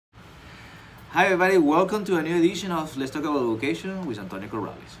Hi everybody, welcome to a new edition of Let's Talk About Education with Antonio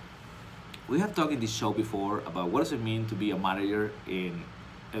Corrales. We have talked in this show before about what does it mean to be a manager in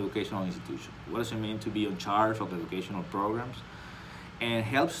educational institution. What does it mean to be in charge of educational programs and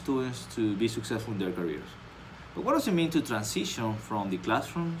help students to be successful in their careers. But what does it mean to transition from the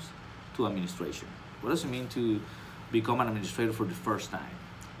classrooms to administration? What does it mean to become an administrator for the first time?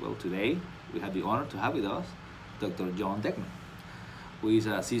 Well, today we have the honor to have with us Dr. John Decman, who is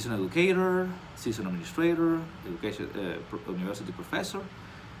a seasoned educator, seasoned administrator, university professor,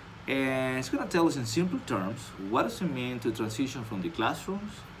 and he's going to tell us in simple terms what does it mean to transition from the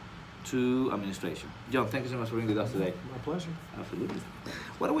classrooms to administration. John, thank you so much for being with us today. My pleasure. Absolutely.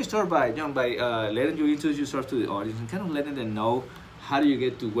 Why don't we start by, John, by letting you introduce yourself to the audience and kind of letting them know how do you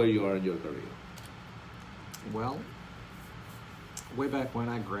get to where you are in your career? Well, way back when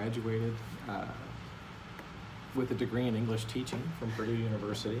I graduated with a degree in English teaching from Purdue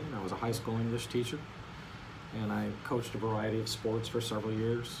University, and I was a high school English teacher, and I coached a variety of sports for several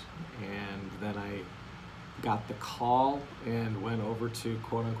years, and then I got the call and went over to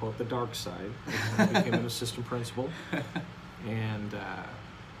quote-unquote the dark side. I became an assistant principal and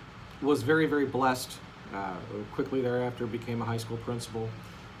was very, very blessed. Quickly thereafter became a high school principal.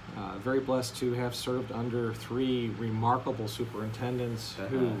 Very blessed to have served under three remarkable superintendents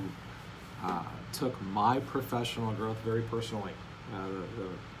who took my professional growth very personally. The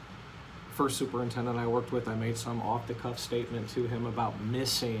first superintendent I worked with, I made some off-the-cuff statement to him about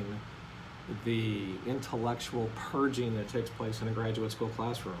missing the intellectual purging that takes place in a graduate school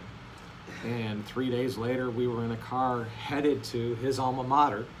classroom. And 3 days later, we were in a car headed to his alma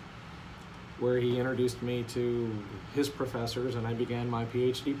mater, where he introduced me to his professors, and I began my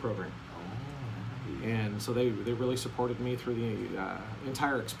PhD program. And so they really supported me through the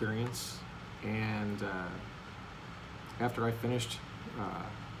entire experience. And after I finished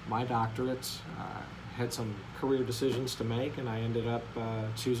my doctorate, had some career decisions to make, and I ended up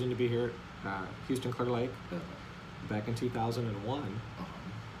choosing to be here at Houston Clear Lake back in 2001.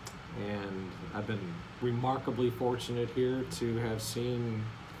 And I've been remarkably fortunate here to have seen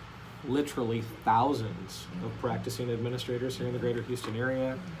literally thousands of practicing administrators here in the greater Houston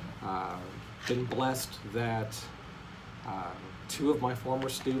area. Been blessed that two of my former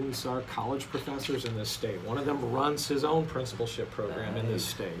students are college professors in this state. One of them runs his own principalship program in this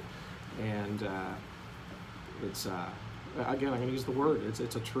state. And it's, again, I'm going to use the word,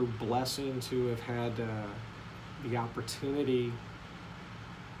 it's a true blessing to have had the opportunity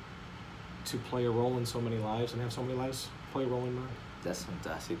to play a role in so many lives and have so many lives play a role in mine. That's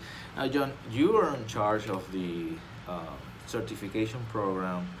fantastic. Now, John, you are in charge of the certification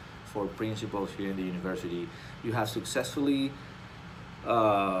program for principals here in the university. You have successfully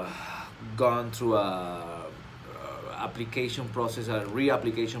gone through a application process, a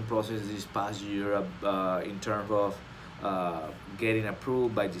reapplication process this past year in terms of getting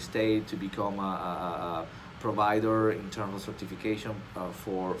approved by the state to become a provider in terms of certification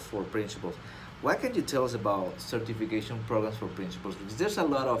for principals. What can you tell us about certification programs for principals? Because there's a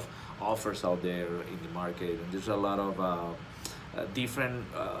lot of offers out there in the market, and there's a lot of different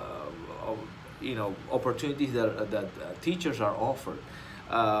opportunities that teachers are offered.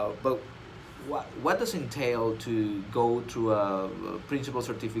 But what does it entail to go through a principal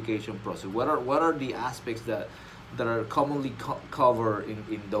certification process? What are the aspects that are commonly covered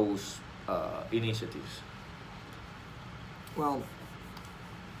in those initiatives? Well,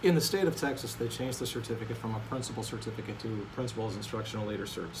 in the state of Texas, they changed the certificate from a principal certificate to principal's instructional leader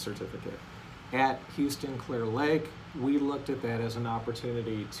certificate. At Houston Clear Lake, we looked at that as an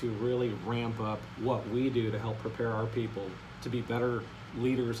opportunity to really ramp up what we do to help prepare our people to be better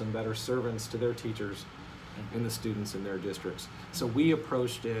leaders and better servants to their teachers and the students in their districts. So we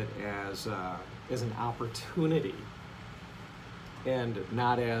approached it as an opportunity and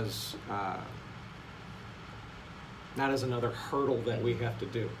not as another hurdle that we have to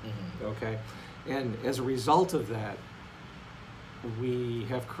do, okay? And as a result of that, we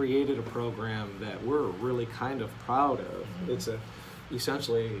have created a program that we're really kind of proud of. It's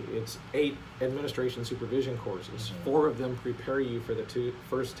essentially 8 administration supervision courses. 4 of them prepare you for the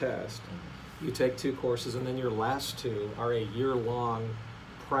first test. You take 2 courses, and then your last 2 are a year-long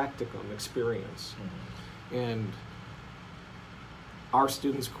practicum experience. And our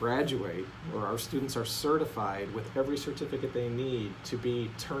students graduate, or our students are certified with every certificate they need to be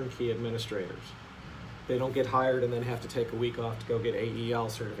turnkey administrators. They don't get hired and then have to take a week off to go get AEL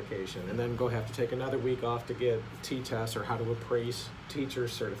certification, and then have to take another week off to get T-TESS or how to appraise teacher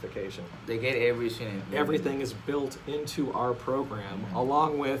certification. They get everything. Everything is built into our program,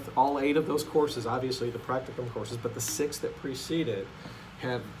 along with all 8 of those courses, obviously the practicum courses, but the 6 that precede it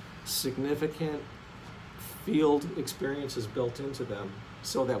have significant field experience is built into them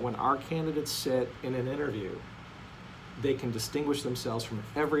so that when our candidates sit in an interview, they can distinguish themselves from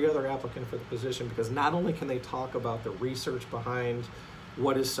every other applicant for the position, because not only can they talk about the research behind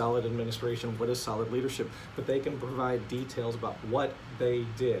what is solid administration, what is solid leadership, but they can provide details about what they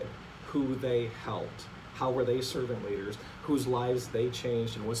did, who they helped, how were they servant leaders, whose lives they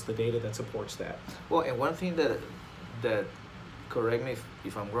changed, and what's the data that supports that. Well, and one thing that correct me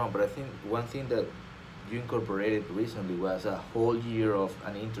if I'm wrong, but I think one thing that you incorporated recently was a whole year of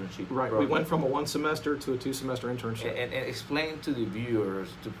an internship Right, program. we went from a 1 semester to a 2 semester internship. And explain to the viewers,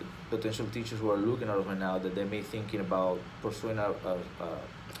 to potential teachers who are looking at us right now, that they may thinking about pursuing a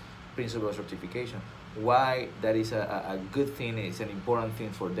principal certification, why that is a good thing, it's an important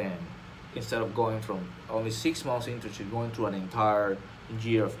thing for them, instead of going from only 6 months internship, going through an entire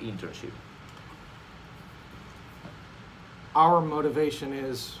year of internship. Our motivation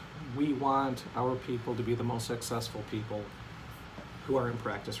is we want our people to be the most successful people who are in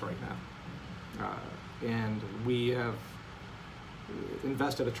practice right now. And we have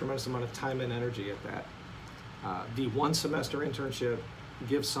invested a tremendous amount of time and energy at that. The 1 semester internship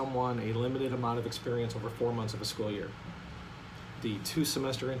gives someone a limited amount of experience over 4 months of a school year. The 2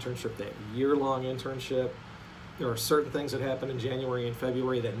 semester internship, that year-long internship, there are certain things that happen in January and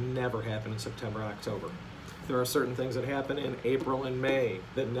February that never happen in September and October. There are certain things that happen in April and May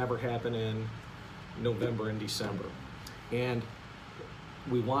that never happen in November and December. And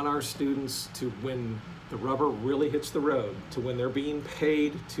we want our students to, when the rubber really hits the road, to when they're being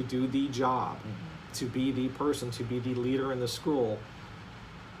paid to do the job, to be the person, to be the leader in the school,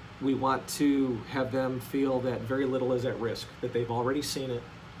 we want to have them feel that very little is at risk, that they've already seen it,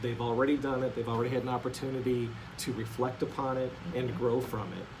 they've already done it, they've already had an opportunity to reflect upon it and grow from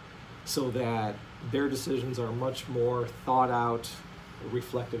it, so that their decisions are much more thought out,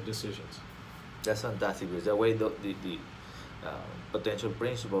 reflective decisions. That's fantastic, because that way the potential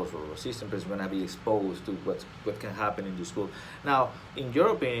principals or assistant principals are going to be exposed to what can happen in the school. Now, in your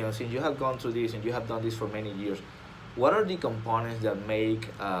opinion, since you have gone through this and you have done this for many years, what are the components that make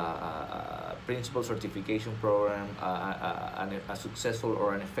a principal certification program a successful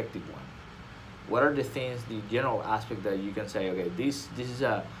or an effective one? What are the things, the general aspect that you can say, okay, this is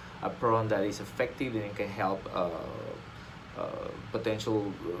a program that is effective and it can help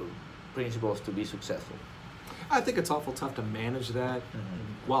potential principals to be successful? I think it's awful tough to manage that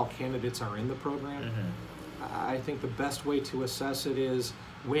while candidates are in the program. I think the best way to assess it is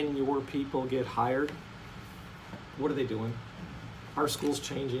when your people get hired, what are they doing? Our school's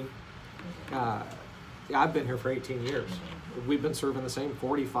changing. I've been here for 18 years. We've been serving the same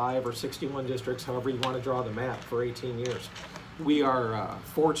 45 or 61 districts, however you want to draw the map, for 18 years. We are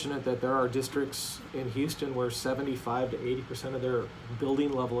fortunate that there are districts in Houston where 75 to 80% of their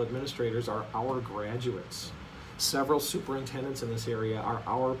building level administrators are our graduates. Several superintendents in this area are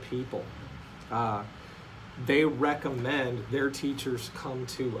our people. They recommend their teachers come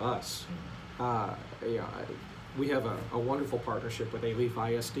to us. We have a wonderful partnership with Alief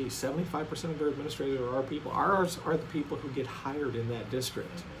ISD. 75% of their administrators are our people. Ours are the people who get hired in that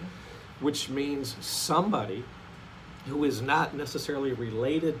district, which means somebody who is not necessarily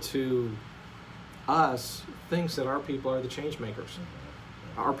related to us thinks that our people are the change makers.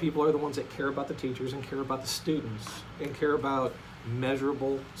 Our people are the ones that care about the teachers and care about the students and care about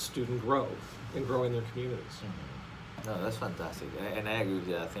measurable student growth and growing their communities. No, that's fantastic, and I agree with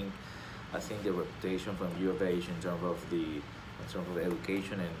you. I think the reputation from U of H in terms of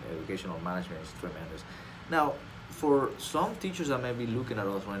education and educational management is tremendous. Now, for some teachers that may be looking at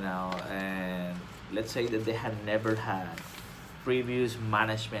us right now, and let's say that they had never had previous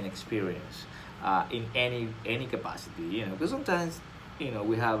management experience in any capacity, because sometimes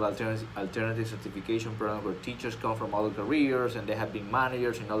we have alternative certification programs where teachers come from other careers and they have been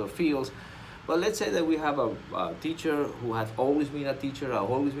managers in other fields. But let's say that we have a teacher who has always been a teacher,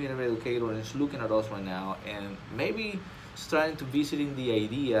 always been an educator, and is looking at us right now, and maybe starting to visiting the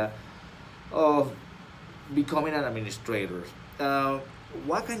idea of becoming an administrator.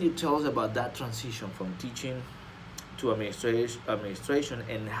 What can you tell us about that transition from teaching to administration,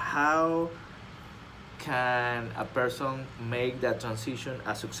 and how can a person make that transition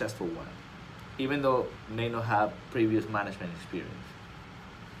a successful one, even though may not have previous management experience?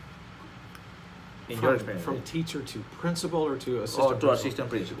 In your experience, from teacher to principal or to assistant or to principal? assistant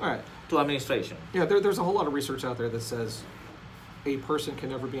principal, All right. to administration. Yeah, there's a whole lot of research out there that says a person can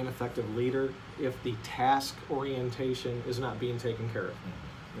never be an effective leader if the task orientation is not being taken care of.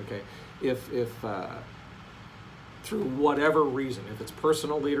 Okay, if through whatever reason, if it's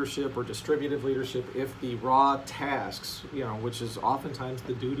personal leadership or distributive leadership, if the raw tasks, which is oftentimes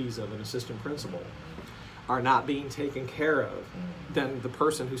the duties of an assistant principal, are not being taken care of, then the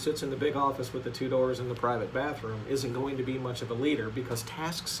person who sits in the big office with the 2 doors in the private bathroom isn't going to be much of a leader because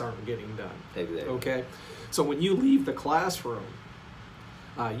tasks aren't getting done. Exactly. Okay? So when you leave the classroom,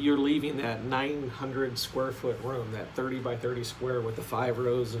 you're leaving that 900 square foot room, that 30 by 30 square with the 5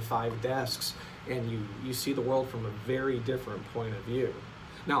 rows of 5 desks, and you see the world from a very different point of view.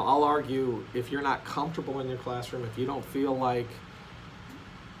 Now, I'll argue, if you're not comfortable in your classroom, if you don't feel like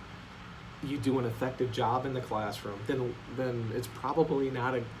you do an effective job in the classroom, then it's probably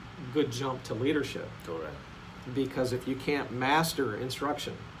not a good jump to leadership. Correct. Because if you can't master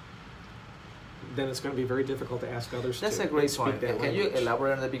instruction, then it's going to be very difficult to ask others That's to a great speak point. that Can you language.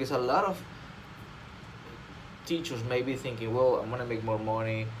 elaborate on that? Because a lot of teachers may be thinking, well, I'm going to make more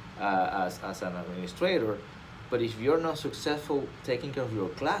money as an administrator, but if you're not successful taking care of your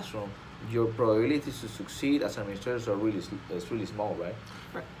classroom, your probabilities to succeed as an administrator is really small, right?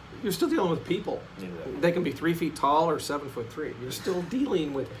 Right. You're still dealing with people. Exactly. They can be 3 feet tall or 7'3". You're still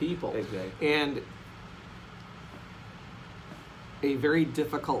dealing with people. Exactly. And a very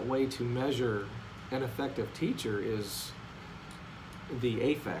difficult way to measure an effective teacher is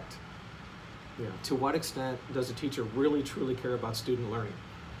the affect. To what extent does a teacher really truly care about student learning?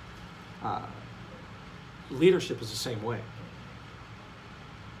 Leadership is the same way.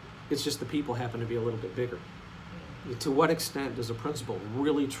 It's just the people happen to be a little bit bigger. To what extent does a principal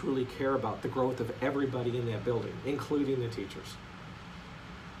really truly care about the growth of everybody in that building, including the teachers?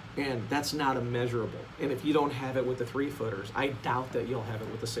 And that's not immeasurable. And if you don't have it with the 3-footers, I doubt that you'll have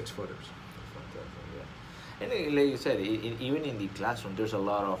it with the 6-footers. And like you said, even in the classroom, there's a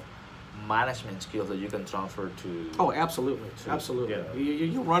lot of management skills that you can transfer to. Oh, absolutely, absolutely. Yeah.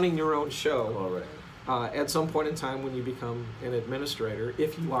 You're running your own show. Already. At some point in time when you become an administrator,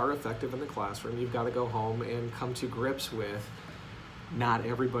 if you are effective in the classroom, you've got to go home and come to grips with not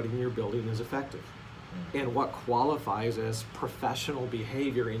everybody in your building is effective. And what qualifies as professional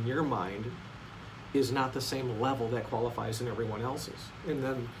behavior in your mind is not the same level that qualifies in everyone else's. And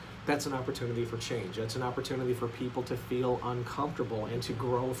then that's an opportunity for change. That's an opportunity for people to feel uncomfortable and to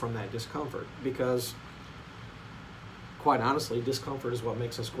grow from that discomfort. Because, quite honestly, discomfort is what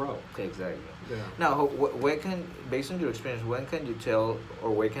makes us grow. Exactly. Yeah. Now, when can, based on your experience, when can you tell, or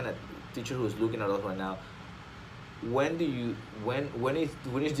when can a teacher who's looking at us right now, when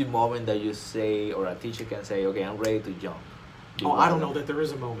is the moment that you say, or a teacher can say, okay, I'm ready to jump? I don't know that there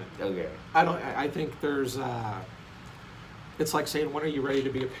is a moment. Okay. I think there's it's like saying, when are you ready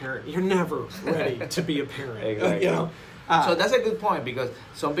to be a parent? You're never ready to be a parent. Exactly. So that's a good point, because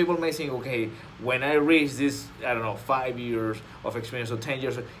some people may think, okay, when I reach this, 5 years of experience or 10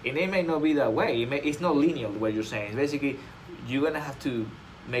 years, and it may not be that way. It's not linear, what you're saying. Basically, you're going to have to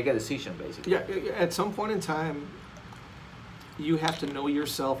make a decision, basically. Yeah, at some point in time, you have to know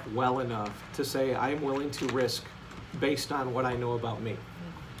yourself well enough to say, I'm willing to risk based on what I know about me.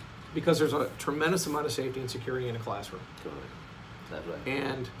 Because there's a tremendous amount of safety and security in a classroom. That's right.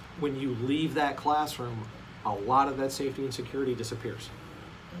 And when you leave that classroom, a lot of that safety and security disappears.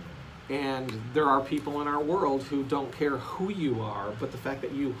 And there are people in our world who don't care who you are, but the fact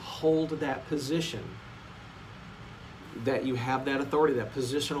that you hold that position, that you have that authority, that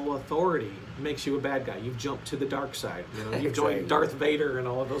positional authority, makes you a bad guy. You've jumped to the dark side. You've joined Darth Vader and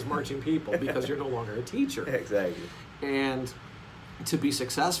all of those marching people because you're no longer a teacher. Exactly. And to be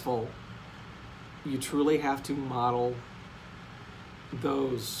successful, you truly have to model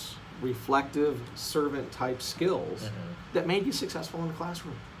those reflective servant type skills that made you successful in the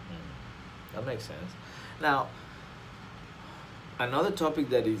classroom. That makes sense. Now, another topic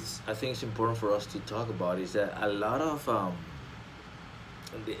that I think is important for us to talk about is that a lot of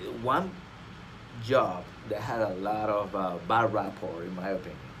one job that had a lot of bad rapport, in my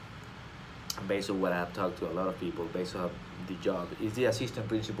opinion, based on what I've talked to a lot of people, based on the job, is the assistant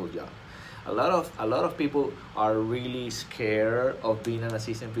principal job. A lot of people are really scared of being an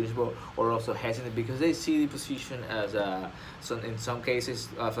assistant principal, or also hesitant because they see the position as in some cases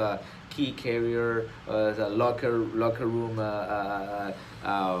of a key carrier, as a locker room,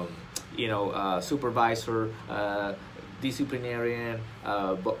 supervisor, disciplinarian,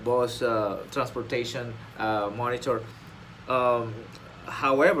 boss, transportation monitor.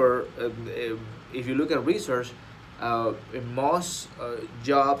 However, if you look at research, in most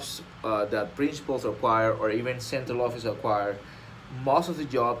jobs that principals acquire, or even central office acquire, most of the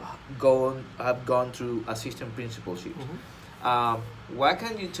job have gone through assistant principalship. What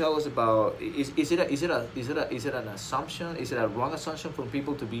can you tell us about? Is it an assumption? Is it a wrong assumption for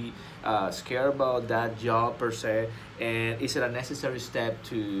people to be scared about that job per se? And is it a necessary step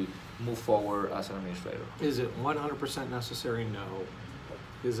to move forward as an administrator? Is it 100% necessary? No.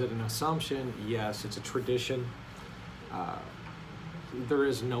 Is it an assumption? Yes. It's a tradition. There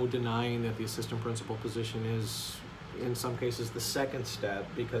is no denying that the assistant principal position is, in some cases, the second step,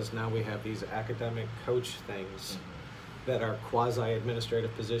 because now we have these academic coach things that are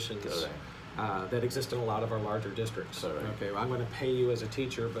quasi-administrative positions that exist in a lot of our larger districts. Okay, well, I'm going to pay you as a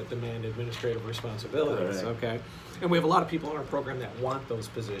teacher, but demand administrative responsibilities. Okay, and we have a lot of people in our program that want those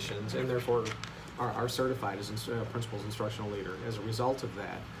positions, and therefore are certified as principal's instructional leader. As a result of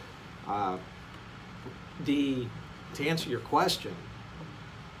that, to answer your question,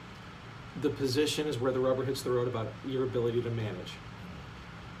 the position is where the rubber hits the road about your ability to manage,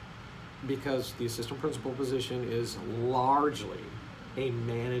 because the assistant principal position is largely a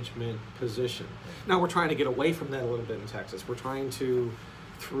management position. Now we're trying to get away from that a little bit in Texas. We're trying to,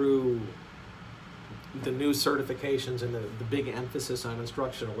 through the new certifications and the big emphasis on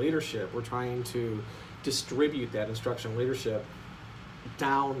instructional leadership, we're trying to distribute that instructional leadership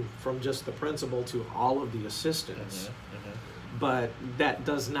down from just the principal to all of the assistants. But that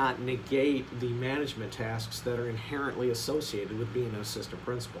does not negate the management tasks that are inherently associated with being an assistant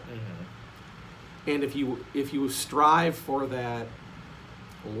principal. And if you strive for that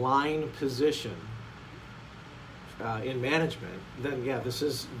line position in management, then yeah, this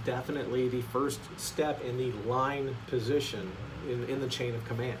is definitely the first step in the line position in the chain of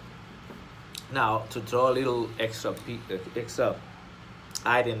command. Now, to throw a little extra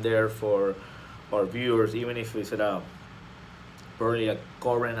item there for our viewers, even if it's probably a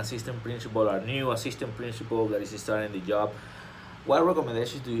current assistant principal or new assistant principal that is starting the job, what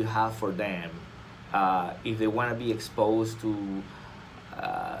recommendations do you have for them if they want to be exposed to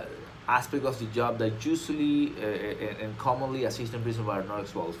aspects of the job that usually and commonly assistant principals are not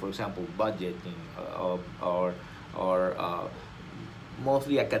exposed? For example, budgeting or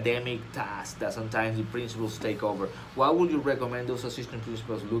mostly academic tasks that sometimes the principals take over. What would you recommend those assistant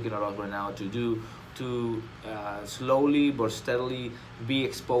principals looking at us right now to do to slowly but steadily be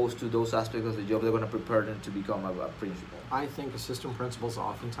exposed to those aspects of the job that are going to prepare them to become a principal? I think assistant principals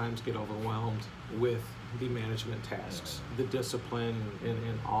oftentimes get overwhelmed with the management tasks, the discipline,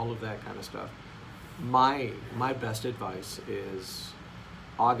 and all of that kind of stuff. My best advice is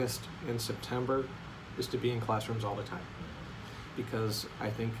August and September is to be in classrooms all the time, because I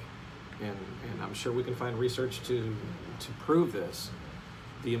think, and I'm sure we can find research to prove this,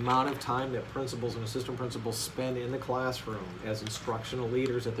 the amount of time that principals and assistant principals spend in the classroom as instructional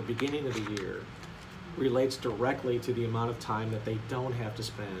leaders at the beginning of the year relates directly to the amount of time that they don't have to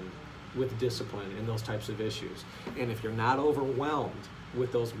spend with discipline and those types of issues. And if you're not overwhelmed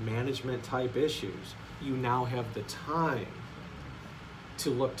with those management type issues, you now have the time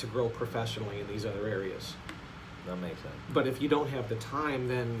to look to grow professionally in these other areas. That makes sense. But if you don't have the time,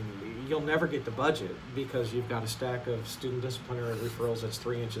 then you'll never get the budget, because you've got a stack of student disciplinary referrals that's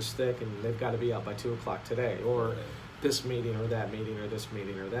 3 inches thick, and they've got to be out by 2 o'clock today, or this meeting or that meeting or this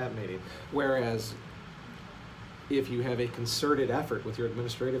meeting or that meeting. Whereas if you have a concerted effort with your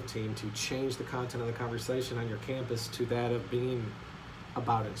administrative team to change the content of the conversation on your campus to that of being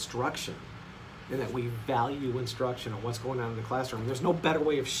about instruction, and that we value instruction and what's going on in the classroom, there's no better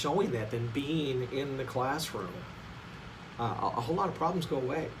way of showing that than being in the classroom. A whole lot of problems go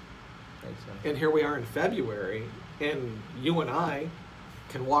away. And here we are in February, and you and I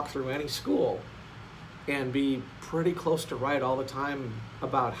can walk through any school and be pretty close to right all the time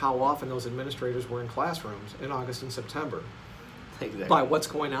about how often those administrators were in classrooms in August and September. Exactly. By what's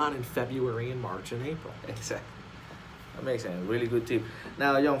going on in February and March and April. Exactly. That makes sense. Really good tip.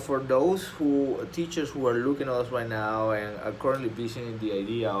 Now, John, for those teachers who are looking at us right now and are currently visioning the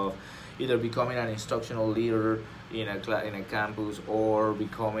idea of either becoming an instructional leader in a campus or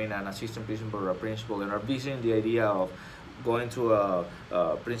becoming an assistant principal or a principal, and are visioning the idea of going to a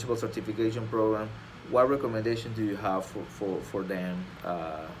principal certification program, what recommendation do you have for them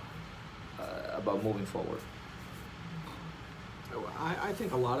about moving forward? I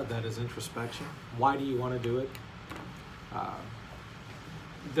think a lot of that is introspection. Why do you want to do it?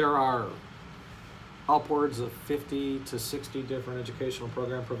 There are upwards of 50 to 60 different educational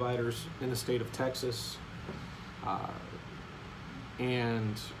program providers in the state of Texas,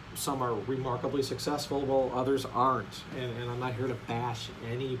 and some are remarkably successful while others aren't, and I'm not here to bash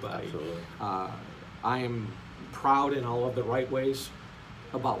anybody. Absolutely. I am proud in all of the right ways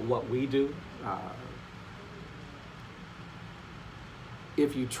about what we do.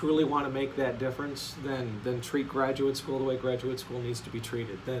 if you truly want to make that difference, then treat graduate school the way graduate school needs to be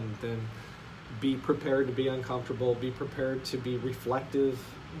treated. Then be prepared to be uncomfortable, be prepared to be reflective,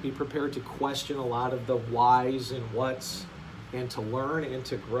 be prepared to question a lot of the whys and whats, and to learn and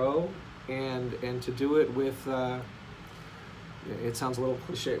to grow, and to do it with, it sounds a little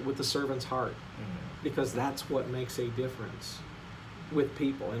cliche, with the servant's heart, because that's what makes a difference with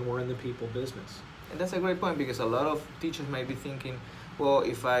people, and we're in the people business. And that's a great point, because a lot of teachers might be thinking, well,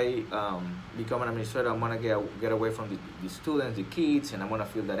 if I become an administrator, I'm gonna get away from the students, the kids, and I'm gonna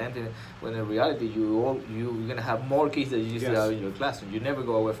feel that empty. When in reality, you're gonna have more kids than you used to have in your classroom. You never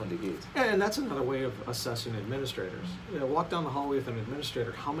go away from the kids. And that's another way of assessing administrators. You know, walk down the hallway with an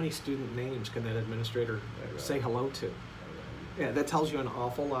administrator. How many student names can that administrator say hello to? Yeah, that tells you an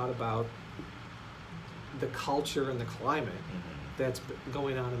awful lot about the culture and the climate that's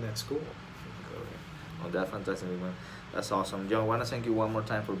going on in that school. Well, that's fantastic, man. That's awesome. John, I want to thank you one more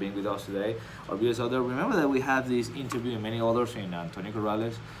time for being with us today. Our viewers out there, remember that we have this interview and many others in Antonio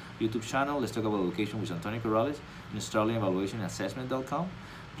Corrales YouTube channel. Let's talk about education with Antonio Corrales and Sterling Evaluation Assessment.com.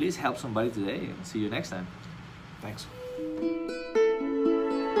 Please help somebody today, and see you next time. Thanks.